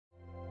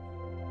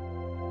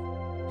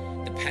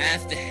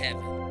path to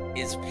heaven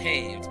is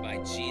paved by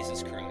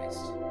Jesus Christ.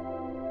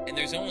 And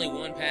there's only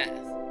one path,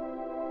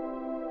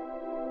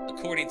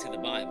 according to the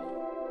Bible.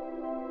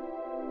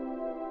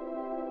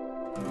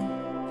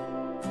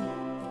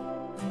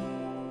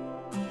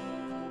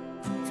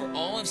 For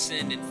all have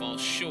sinned and fall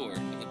short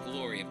of the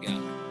glory of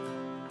God.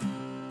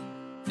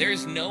 There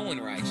is no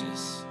one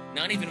righteous,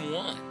 not even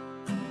one.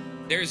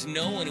 There is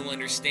no one who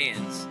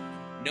understands,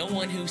 no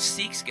one who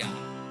seeks God.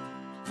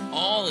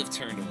 All have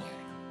turned away.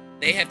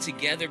 They have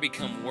together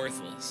become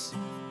worthless.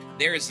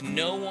 There is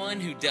no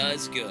one who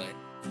does good,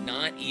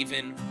 not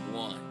even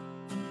one.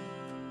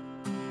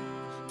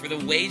 For the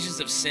wages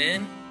of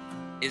sin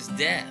is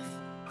death.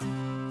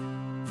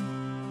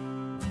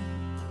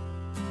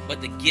 But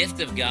the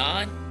gift of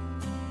God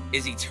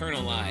is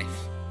eternal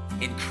life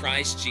in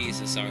Christ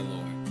Jesus our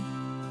Lord.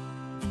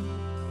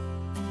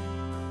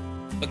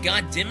 But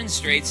God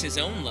demonstrates his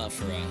own love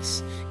for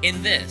us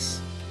in this: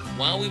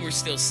 while we were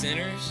still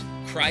sinners,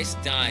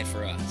 Christ died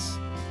for us.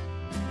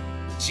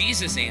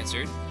 Jesus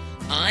answered,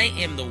 I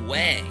am the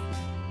way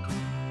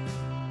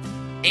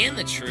and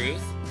the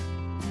truth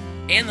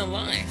and the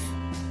life.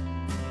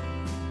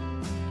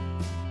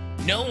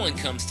 No one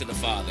comes to the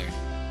Father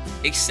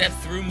except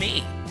through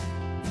me.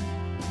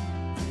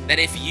 That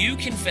if you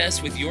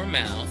confess with your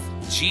mouth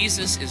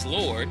Jesus is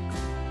Lord,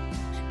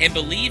 and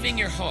believe in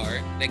your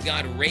heart that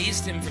God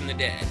raised him from the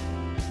dead,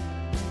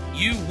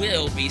 you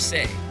will be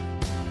saved.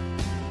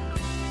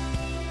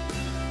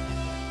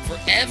 For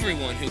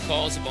everyone who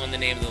calls upon the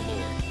name of the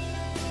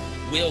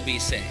Lord will be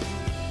saved.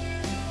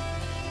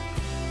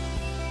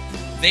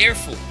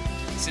 Therefore,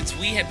 since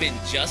we have been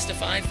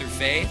justified through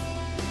faith,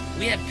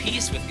 we have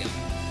peace with God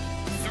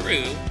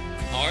through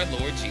our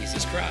Lord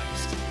Jesus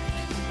Christ.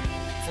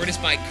 For it is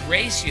by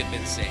grace you have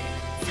been saved,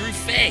 through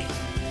faith.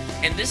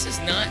 And this is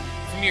not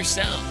from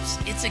yourselves.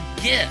 It's a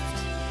gift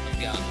of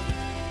God.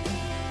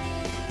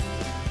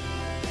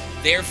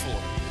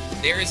 Therefore,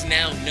 there is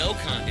now no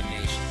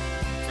condemnation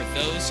for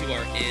those who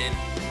are in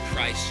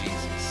Christ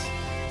Jesus.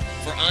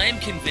 For I am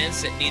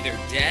convinced that neither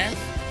death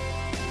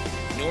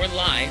nor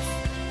life,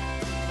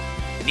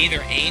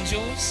 neither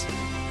angels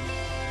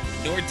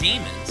nor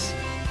demons,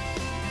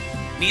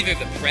 neither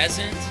the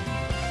present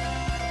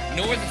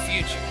nor the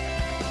future,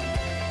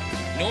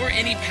 nor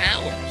any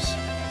powers,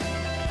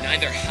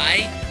 neither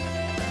height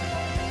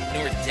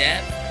nor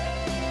depth,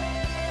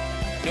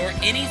 nor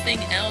anything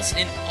else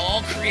in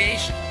all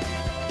creation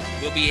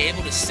will be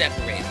able to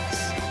separate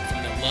us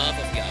from the love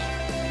of God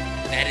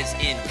that is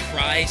in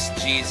Christ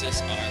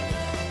Jesus our Lord.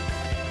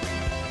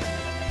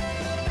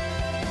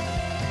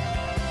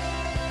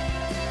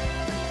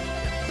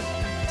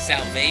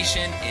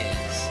 Salvation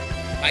is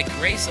by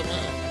grace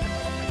alone,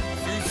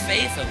 through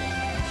faith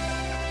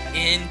alone,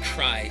 in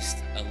Christ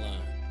alone.